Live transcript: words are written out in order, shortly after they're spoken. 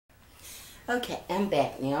Okay, I'm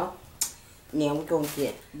back now. Now we're going to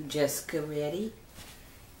get Jessica ready.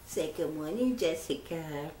 Say good morning,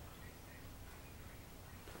 Jessica.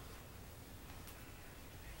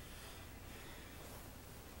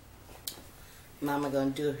 Mama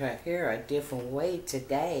going to do her hair a different way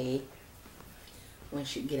today when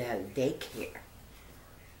she get out of daycare.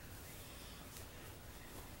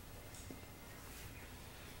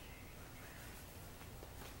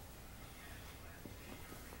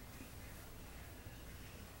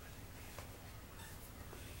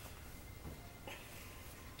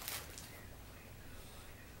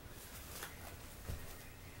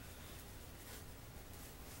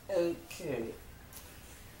 Okay.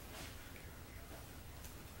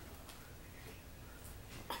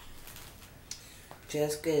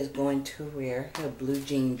 Jessica is going to wear her blue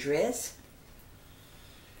jean dress.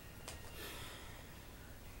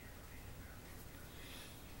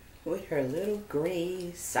 With her little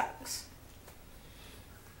gray socks.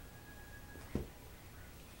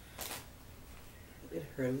 With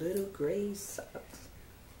her little gray socks.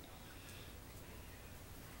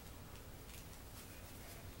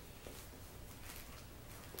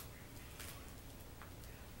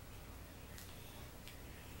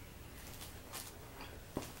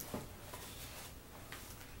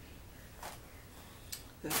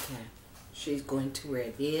 Okay, she's going to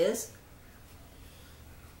wear this.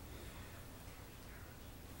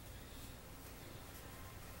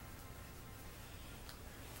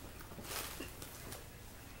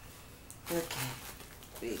 Okay,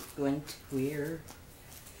 we're going to wear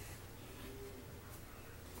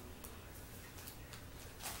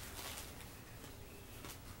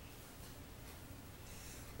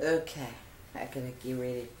okay, I gotta get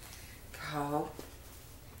ready to call.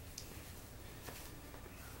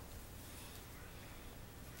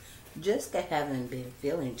 Jessica haven't been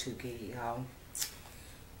feeling too good, y'all.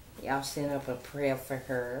 Y'all send up a prayer for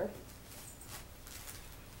her.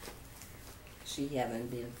 She haven't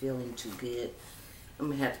been feeling too good. I'm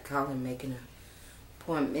gonna have to call and make an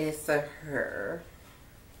appointment for her.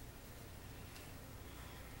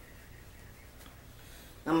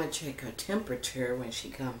 I'm gonna check her temperature when she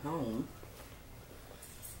come home.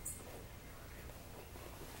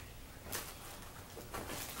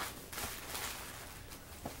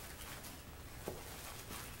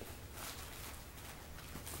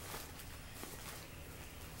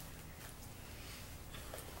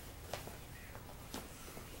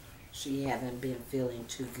 She haven't been feeling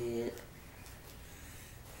too good.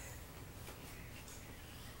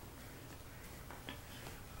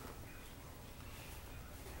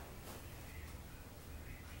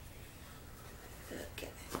 Okay.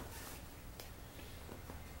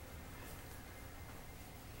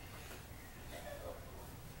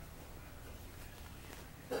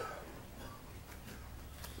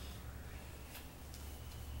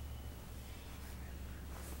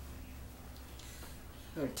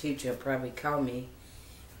 Her teacher will probably call me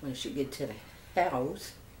when she get to the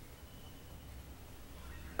house.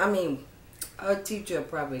 Her teacher will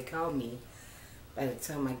probably call me by the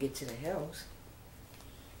time I get to the house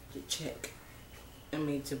to check.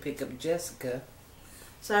 To pick up Jessica.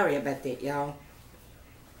 Sorry about that, y'all.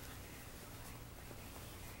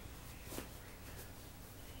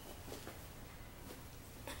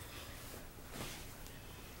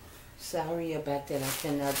 Sorry about that. I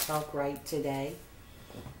cannot talk right today.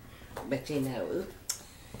 But you know,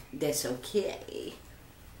 that's okay.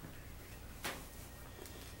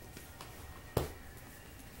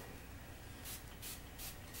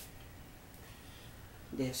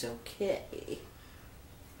 That's okay.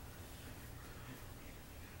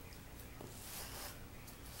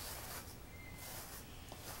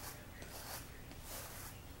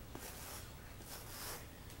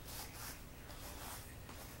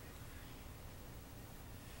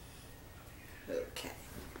 Okay.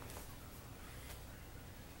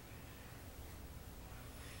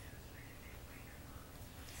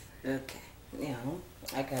 Okay. Now,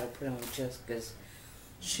 I gotta put on Jessica's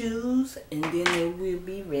shoes and then it will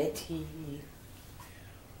be ready.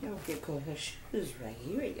 Y'all get her shoes right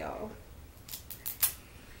here, y'all.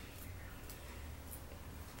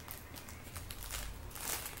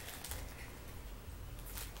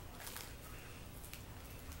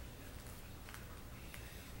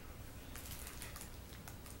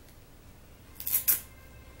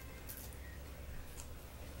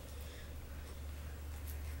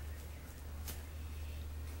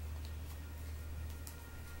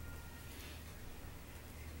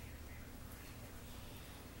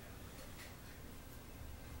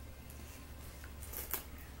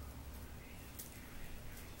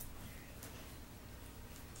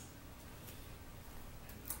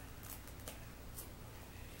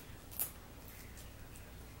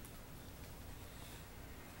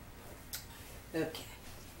 Okay.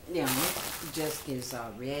 Now, Jessica is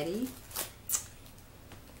all ready.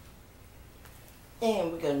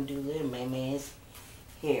 And we're going to do little Maymay's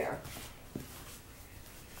hair.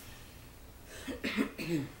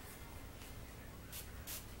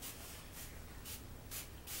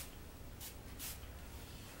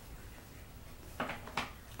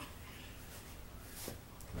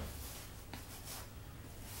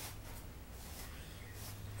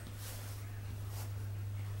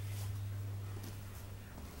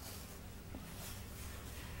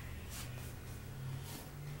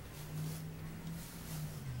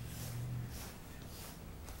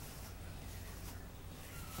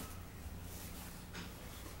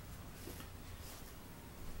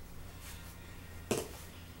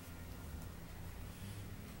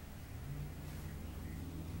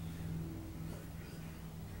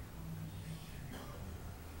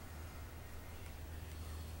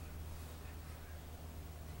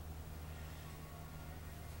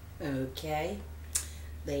 Okay,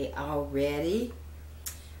 they all ready.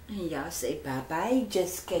 And y'all say bye-bye,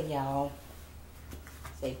 Jessica, y'all.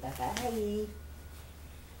 Say bye-bye.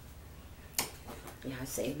 Y'all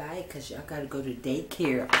say bye, because y'all got to go to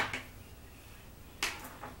daycare.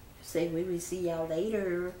 Say we will see y'all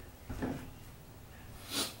later.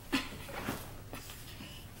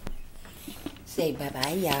 Say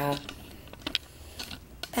bye-bye, y'all.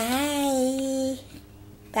 Bye.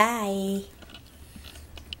 Bye.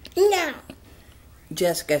 No.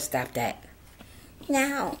 Jessica, stop that.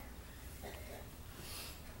 No.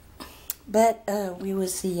 But we will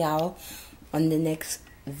see y'all on the next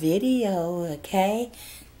video, okay?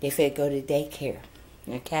 If it go to daycare,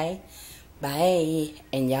 okay? Bye.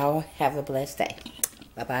 And y'all have a blessed day.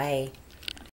 Bye-bye.